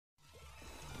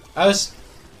I was...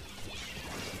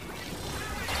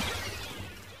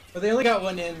 But they only got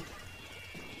one in.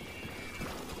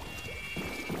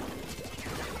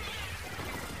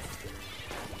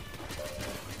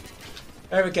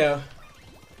 There we go.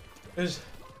 There's...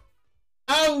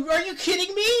 Oh, are you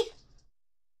kidding me?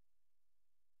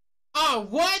 Oh,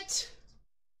 what?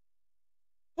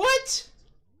 What?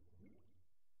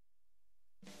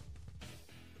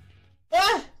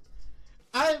 Ah!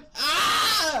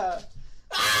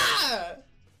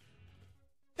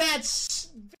 That's...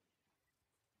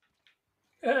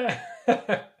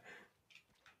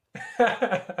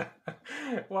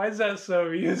 Why is that so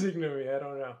amusing to me? I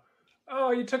don't know.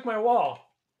 Oh, you took my wall.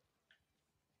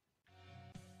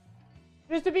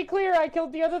 Just to be clear, I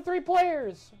killed the other 3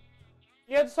 players.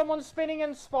 You had someone spinning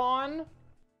in spawn.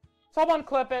 Someone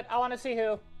clip it. I want to see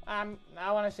who. I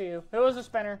want to see who. Who was the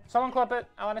spinner? Someone clip it.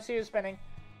 I want to see who's spinning.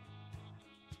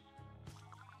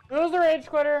 Who was the rage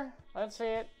quitter? Let's see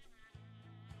it.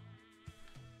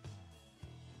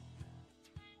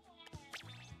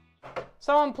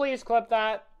 Someone please clip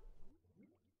that.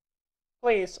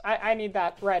 Please, I need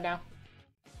that right now.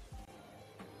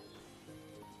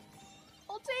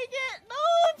 I'll take it! No,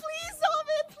 please,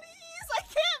 Ovid, please! I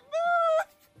can't move!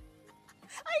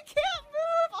 I can't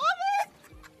move, Ovid!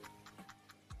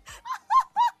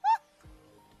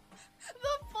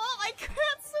 The ball, I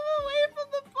can't swim away from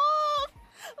the ball!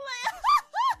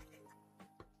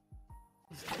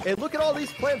 And look at all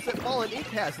these plants that fall in ink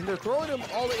has, and they're throwing them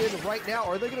all in right now.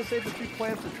 Are they going to save the 2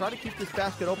 plants and try to keep this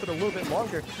basket open a little bit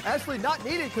longer? Actually, not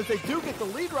needed because they do get the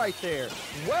lead right there.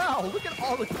 Wow, look at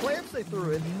all the clamps they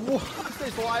threw in.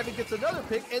 Stays alive and gets another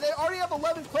pick, and they already have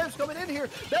 11 clamps coming in here.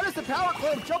 That is the power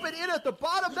clamp jumping in at the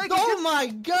bottom. They oh my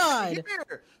god!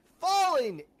 Here.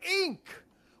 Falling ink.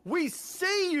 We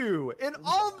see you, and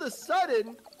all of a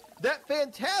sudden, that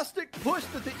fantastic push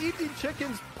that the Evening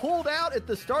Chickens pulled out at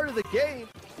the start of the game.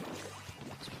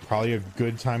 Probably a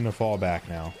good time to fall back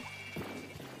now.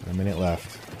 A minute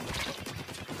left.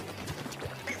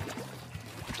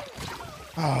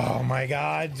 Oh my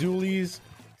god, dualies.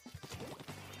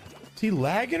 Is he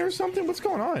lagging or something? What's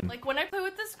going on? Like, when I play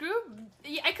with this group,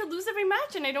 I could lose every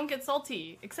match and I don't get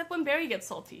salty. Except when Barry gets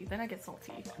salty. Then I get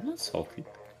salty. I'm not salty.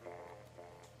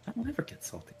 I don't ever get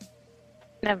salty.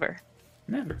 Never.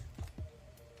 Never.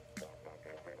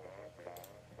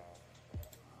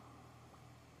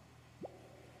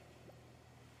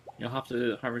 You'll have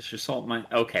to harvest your salt mine.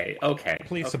 Okay, okay.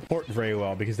 Please support very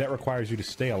well because that requires you to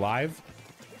stay alive.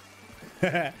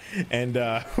 And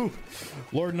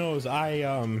Lord knows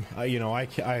you know,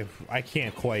 I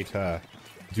can't quite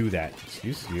do that.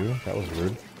 Excuse you. That was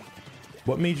rude.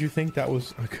 What made you think that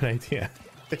was a good idea?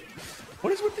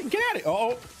 What is with the, get at it?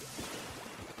 Oh,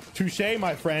 touche,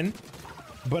 my friend.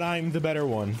 But I'm the better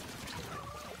one.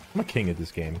 I'm a king at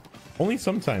this game. Only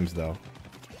sometimes, though.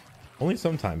 Only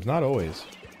sometimes, not always.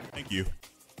 Thank you.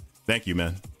 Thank you,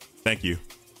 man. Thank you.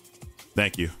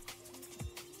 Thank you.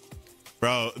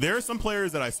 Bro, there are some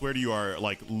players that I swear to you are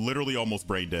like literally almost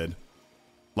brain dead.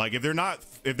 Like if they're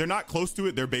not close to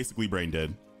it, they're basically brain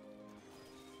dead.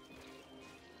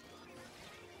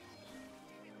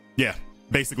 Yeah,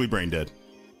 basically brain dead.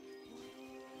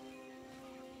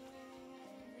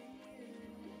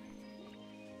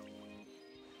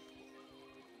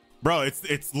 Bro,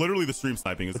 it's literally the stream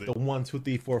sniping, is it? The 1, 2,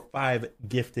 3, 4, 5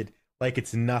 gifted like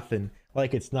it's nothing.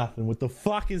 Like it's nothing. What the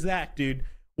fuck is that, dude?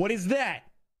 What is that?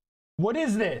 What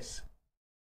is this?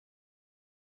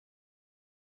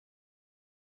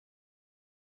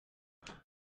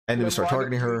 And then start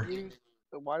targeting her.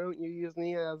 Why don't you use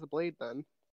Nia as a blade then?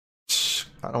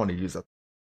 I don't want to use that.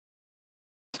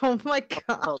 Oh my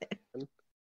god.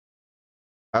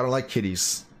 I don't like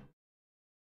kitties.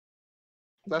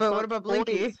 But what about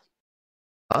Blinky?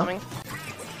 Huh? Coming.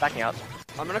 Backing out.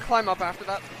 I'm gonna climb up after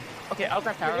that. Okay, I'll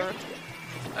grab tower.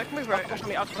 I can move right. Push on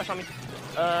me, push on me.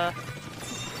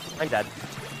 I'm dead.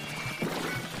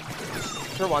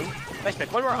 For 1. Nice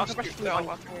pick. One more, I'll push me on.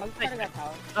 Nice.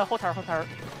 Hold tower.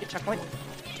 Get checkpoint.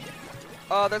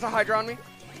 There's a Hydra on me.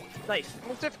 Nice.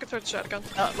 It's difficult to shotgun.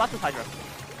 Lots of Hydra.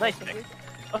 Nice pick.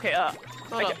 Okay,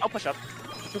 I'll push up.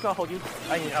 Luke, I'll hold you.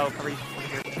 I'll cover you over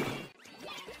here.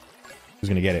 Who's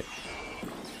gonna get it?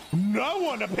 No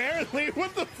one, apparently.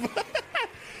 What the fuck?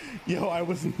 Yo, I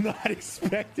was not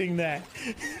expecting that.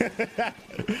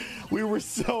 We were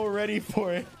so ready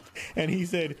for it, and he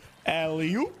said,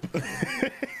 alley-oop.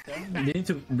 They need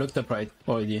to block top right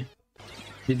already.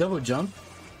 They double jump.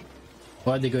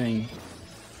 Where are they going?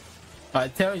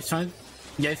 Terra is trying.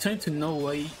 Yeah, he's trying to know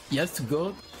where he has to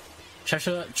go.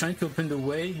 Shasha trying to open the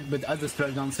way, but at the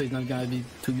splashdown, so it's not gonna be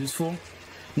too useful.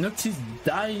 Nox is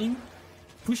dying.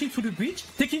 pushing through the bridge,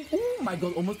 taking. Oh my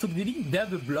god, almost took the lead. They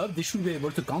have the blood. They should be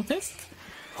able to contest.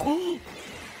 Oh,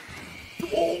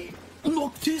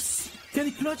 Noctis! Can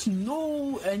he clutch?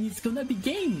 No, and it's gonna be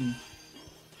game.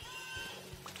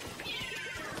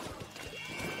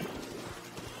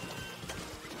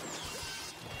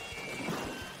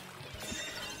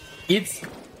 It's.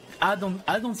 I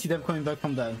don't see them coming back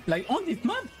from that. Like on this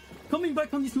map, coming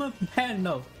back on this map, hell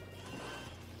no.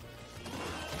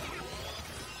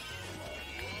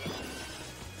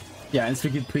 Yeah, it's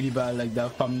looking pretty bad like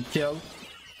that farm kill.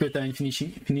 Good time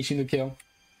finishing the kill.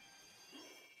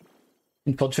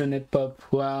 Unfortunate pop.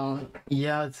 Well,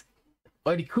 yeah.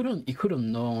 Well, he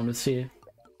couldn't know, honestly.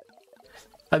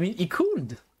 I mean, he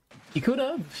could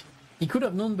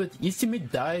have known, but his teammate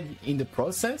died in the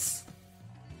process.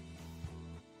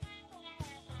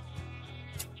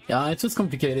 Yeah, it was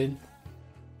complicated.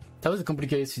 That was a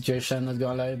complicated situation, not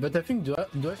gonna lie. But I think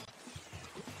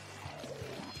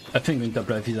I think going top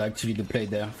life is actually the play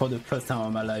there. For the first time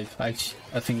of my life, I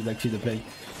think it's actually the play.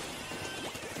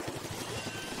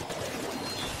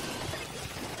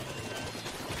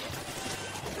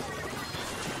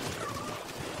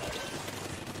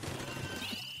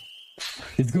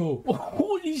 Let's go! Oh,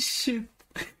 holy shit!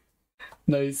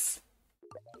 Nice.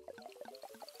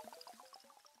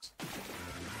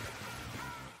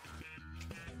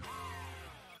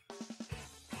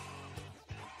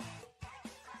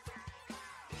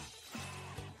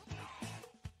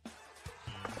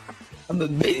 I'm the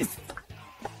beast!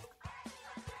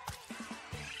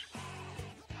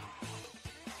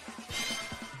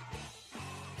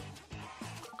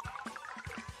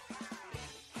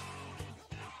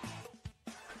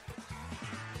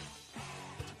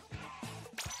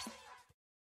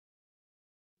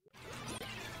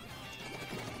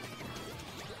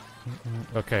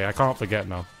 Okay, I can't forget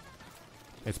now.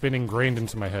 It's been ingrained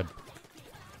into my head.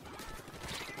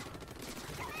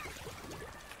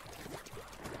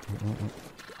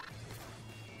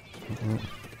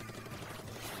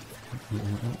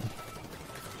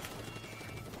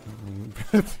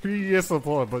 Three-year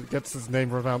support, but gets his name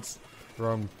pronounced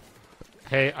wrong.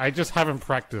 Hey, I just haven't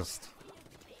practiced.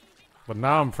 But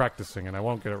now I'm practicing, and I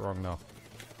won't get it wrong now.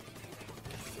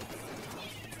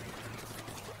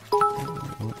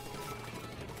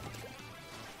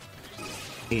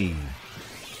 E.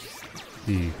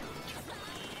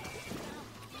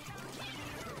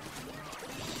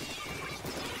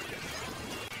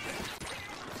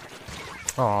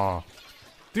 Aw.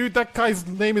 Dude, that guy's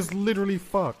name is literally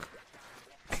fuck.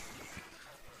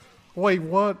 Wait,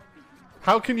 what?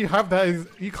 How can you have that?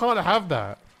 You can't have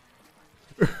that.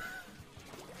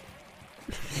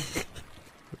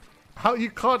 How?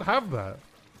 You can't have that.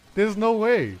 There's no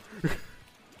way.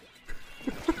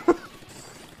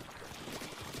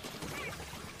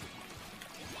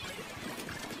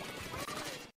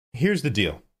 Here's the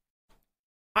deal.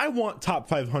 I want top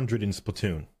 500 in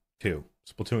Splatoon 2.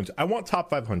 Splatoon 2. I want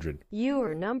top 500. You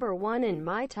are #1 in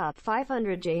my top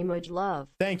 500, jaymoji love.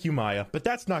 Thank you, Maya, but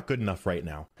that's not good enough right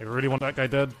now. I really want that guy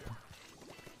dead.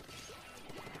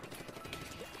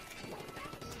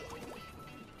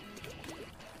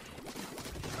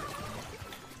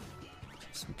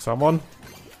 Someone?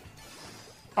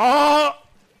 Oh!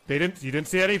 You didn't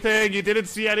see anything! You didn't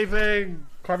see anything!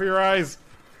 Cover your eyes!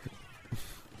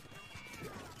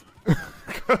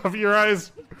 Cover your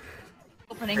eyes!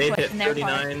 Opening question there.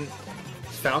 39.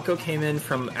 Falco came in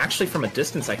from a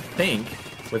distance, I think,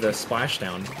 with a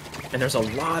splashdown. And there's a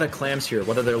lot of clams here,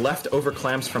 whether they're leftover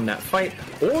clams from that fight,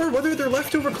 or whether they're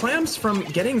leftover clams from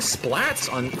getting splats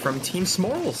from Team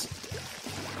Smorls.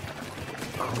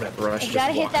 Oh, that brush! You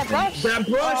gotta hit that brush. That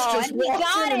brush just walked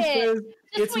in and says,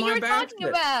 "It's what you were talking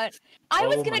about." I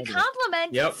was gonna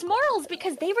compliment Smorls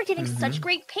because they were getting such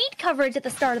great paint coverage at the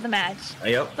start of the match.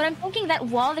 Yep. But I'm thinking that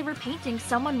while they were painting,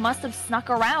 someone must have snuck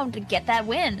around to get that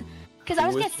win. Because I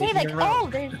was gonna say like, oh,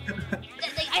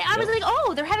 I was like,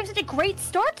 oh, they're having such a great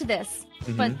start to this.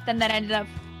 But then that ended up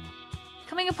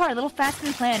coming apart a little faster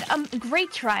than planned.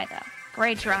 Great try though.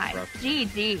 Great try.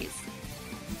 GG's.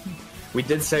 We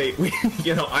did say,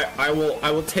 I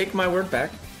will take my word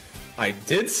back. I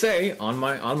did say on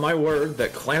my word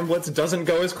that Clam Blitz doesn't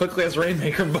go as quickly as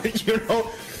Rainmaker,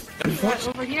 but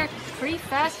over here, pretty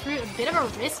fast fruit, a bit of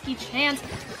a risky chance,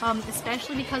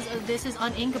 especially because this is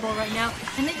uninkable right now.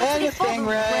 And they pulled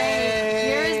away.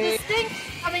 Here is the Sting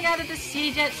coming out of the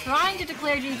C-Jet, trying to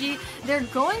declare GG. They're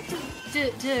going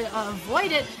to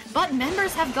avoid it, but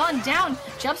members have gone down.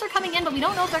 Jumps are coming in, but we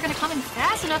don't know if they're going to come in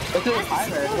fast enough. Look at the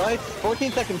timer, like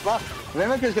 14 seconds left.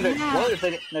 Rainmaker's going to explode if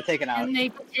they're taken out. And they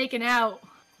get taken out.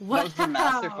 Wow. That was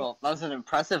masterful. That was an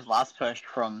impressive last push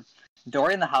from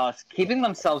Dory in the house, keeping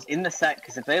themselves in the set,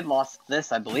 because if they had lost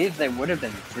this, I believe they would have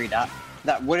been 3 up.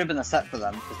 That would have been the set for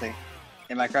them, because they...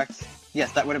 Am I correct?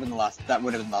 Yes, that would have been the last. That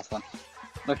would have been the last one.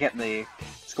 Look at the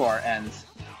score, and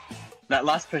that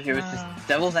last push, it was just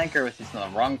Devil's Anchor was just in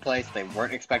the wrong place. They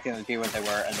weren't expecting to be what they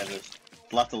were, and then was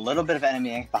left a little bit of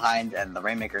enemy ink behind, and the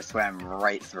Rainmaker swam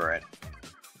right through it.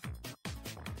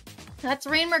 That's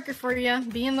Rainmaker for you.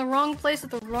 Be in the wrong place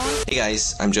at the wrong... Hey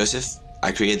guys, I'm Joseph.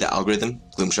 I created the algorithm,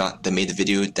 Gloomshot, that made the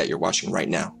video that you're watching right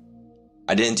now.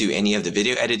 I didn't do any of the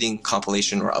video editing,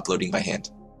 compilation, or uploading by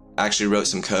hand. I actually wrote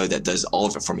some code that does all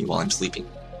of it for me while I'm sleeping.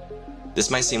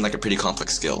 This might seem like a pretty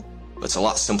complex skill, but it's a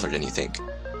lot simpler than you think.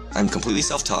 I'm completely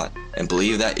self-taught and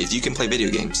believe that if you can play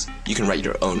video games, you can write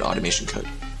your own automation code.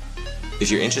 If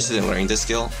you're interested in learning this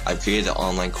skill, I've created an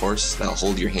online course that'll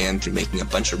hold your hand through making a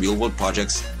bunch of real-world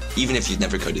projects, even if you've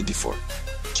never coded before.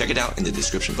 Check it out in the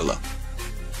description below.